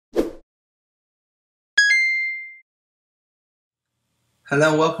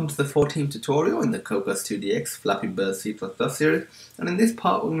Hello and welcome to the 14th tutorial in the Cocos2d-x Flappy Bird C++ series, and in this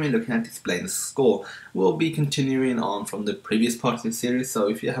part we're going to be looking at displaying the score. We'll be continuing on from the previous part of the series, so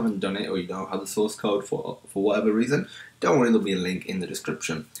if you haven't done it or you don't have the source code for whatever reason, don't worry, there'll be a link in the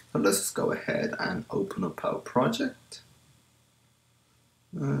description. So let's just go ahead and open up our project.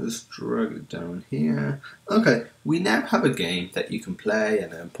 Just drag it down here. Okay, we now have a game that you can play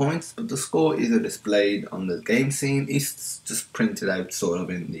and earn points, but the score isn't displayed on the game scene. It's just printed out sort of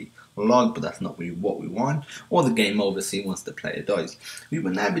in the log, but that's not really what we want, or the game over scene once the player dies. We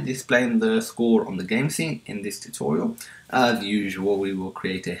will now be displaying the score on the game scene in this tutorial. As usual, we will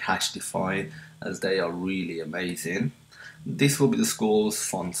create a hash define, as they are really amazing. This will be the score's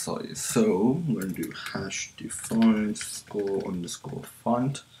font size. So we're going to do hash define score underscore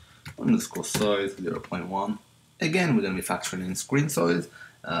font underscore size 0.1. Again, we're going to be factoring in screen size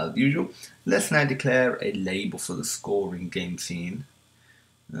as usual. Let's now declare a label for the score in game scene.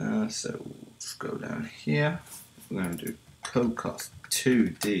 So let's go down here. We're going to do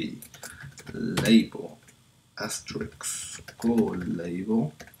Cocos2d label asterisk score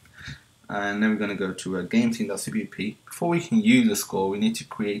label. And then we're going to go to game scene.cpp. Before we can use the score, we need to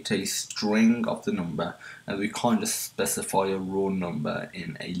create a string of the number, and we can't just specify a raw number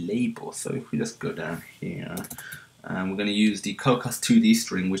in a label. So if we just go down here, and we're going to use the Cocos2d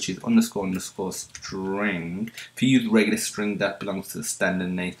string, which is underscore underscore string. If you use regular string, that belongs to the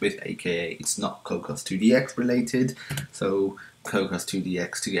standard namespace, aka it's not Cocos2d-x related. So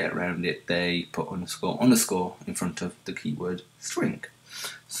Cocos2d-x, to get around it, they put underscore underscore in front of the keyword string.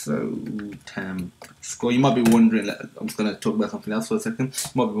 So temp score. You might be wondering, I'm just going to talk about something else for a second.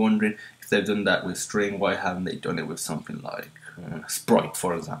 You might be wondering, if they've done that with string, why haven't they done it with something like sprite,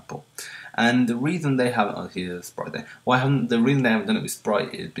 for example? And the reason they haven't, oh, here's sprite there. The reason they haven't done it with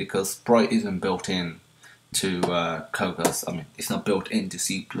sprite is because sprite isn't built in to Cocos. I mean, it's not built into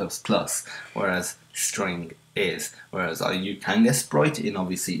C++, whereas string is. Whereas you can get sprite in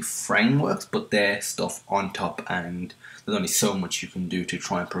obviously frameworks, but they're stuff on top, and there's only so much you can do to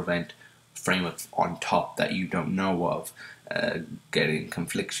try and prevent frameworks on top that you don't know of getting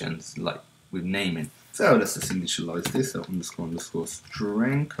conflictions like with naming. So let's just initialize this. So underscore underscore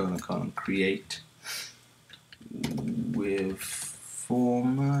string colon create with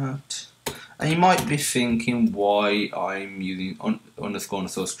format. And you might be thinking why I'm using underscore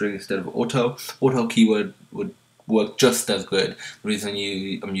underscore string instead of auto. Auto keyword would work just as good. The reason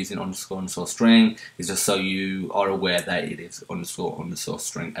I'm using underscore underscore string is just so you are aware that it is underscore underscore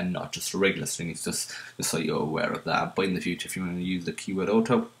string and not just a regular string. It's just so you're aware of that. But in the future, if you want to use the keyword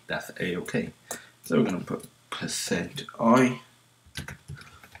auto, that's a-okay. So we're going to put %i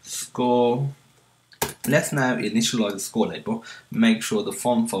score. Let's now initialize the score label. Make sure the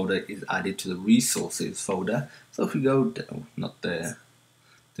font folder is added to the resources folder. So if we go down, not there,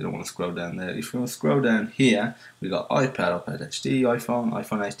 didn't want to scroll down there. If we want to scroll down here, we got iPad, iPad HD, iPhone,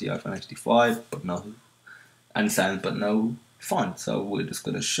 iPhone HD, iPhone HD5, but no, and sound, but no font. So we're just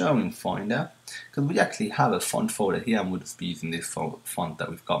going to show in Finder, because we actually have a font folder here, and we'll just be using this font that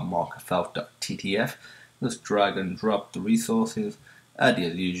we've got, markerfelt.ttf. Just drag and drop the resources. Add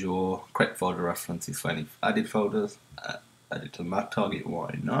as usual, correct folder references for any added folders, add it to the map target,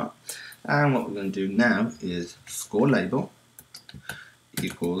 why not? And what we're going to do now is score label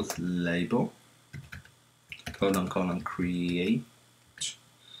equals label colon create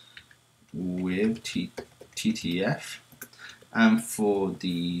with ttf, and for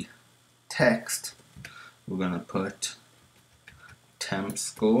the text we're going to put temp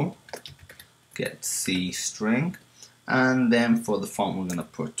score get C string. And then for the font, we're going to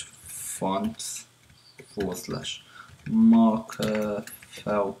put fonts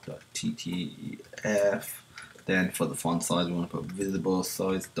 /markerfelt.ttf. Then for the font size, we want to put visible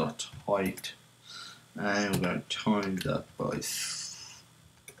size dot height, and we're going to times that by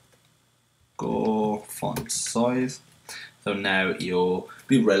score font size. So now you'll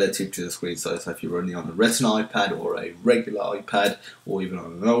be relative to the screen size. So if you're running on a Retina iPad or a regular iPad or even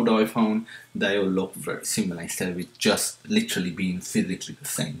on an old iPhone, they'll look very similar instead of it just literally being physically the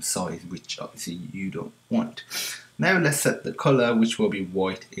same size, which obviously you don't want. Now let's set the color, which will be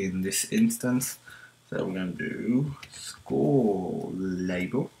white in this instance. So we're going to do score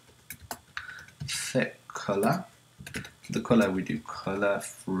label set color. The color we do color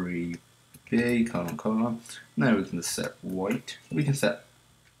free colon. Now we can set white. We can set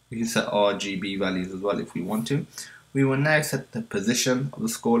RGB values as well if we want to. We will now set the position of the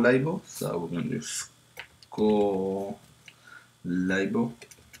score label. So we're going to do score label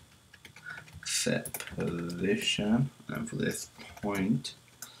set position, and for this point,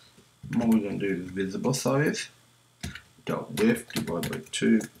 what we're going to do is visible size dot width divided by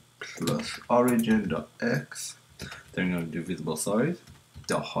 2 plus origin dot x. Then we're going to do visible size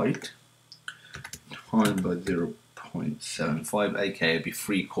dot height times by 0.75, aka it'd be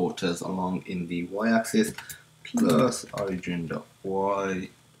 3/4 along in the y-axis, plus origin dot y.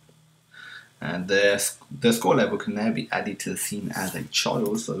 And the score label can now be added to the scene as a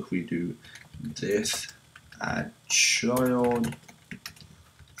child. So if we do this, add child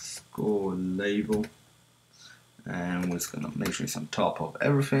score label, and we're just going to make sure it's on top of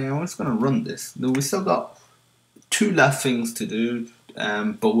everything, and we're just going to run this. Now we still got 2 last things to do,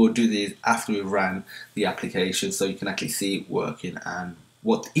 but we'll do these after we've ran the application so you can actually see it working and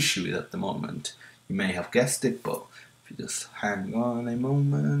what the issue is at the moment. You may have guessed it, but if you just hang on a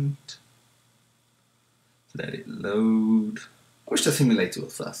moment, let it load. I wish the simulator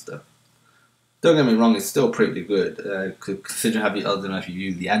was faster. Don't get me wrong, it's still pretty good. Considering I don't know if you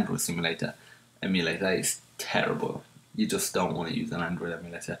use the Android simulator emulator, it's terrible. You just don't want to use an Android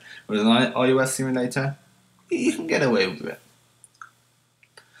emulator. With an iOS simulator, you can get away with it.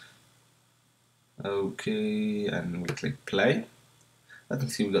 Okay, and we click play. I can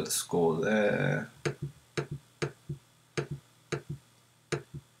see we got the score there.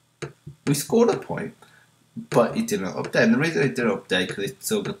 We scored a point, but it didn't update. And the reason it didn't update because it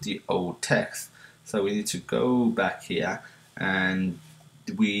still got the old text. So we need to go back here and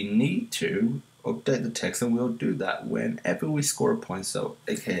we need to update the text, and we'll do that whenever we score a point. So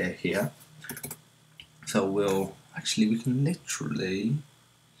aka here. So we can literally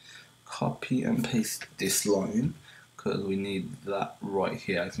copy and paste this line because we need that right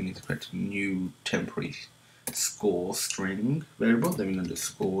here. So we need to create a new temporary score string variable. Then we're going to do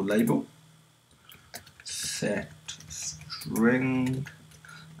score label, set string,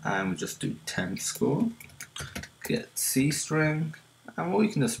 and we just do temp score, get C string, and we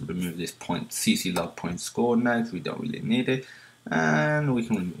can just remove this point cc log point score now because we don't really need it, and we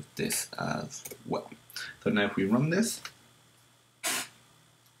can remove this as well. So now if we run this,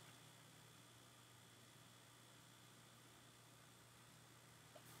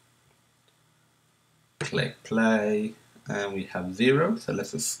 click play, and we have 0, so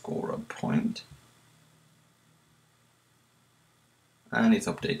let's just score a point. And it's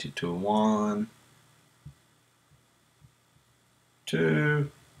updated to 1,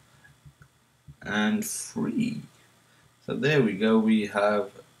 2, and 3. So there we go, we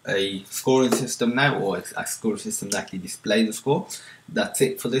have a scoring system now, or a scoring system that actually displays the score. That's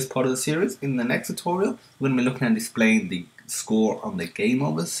it for this part of the series. In the next tutorial, we're going to be looking at displaying the score on the game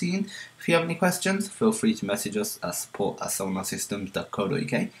over scene. If you have any questions, feel free to message us at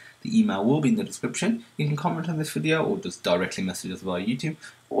support@sonarsystems.co.uk. The email will be in the description. You can comment on this video or just directly message us via YouTube,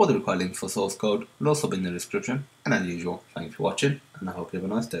 or the required link for source code will also be in the description. And as usual, thank you for watching, and I hope you have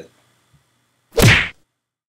a nice day.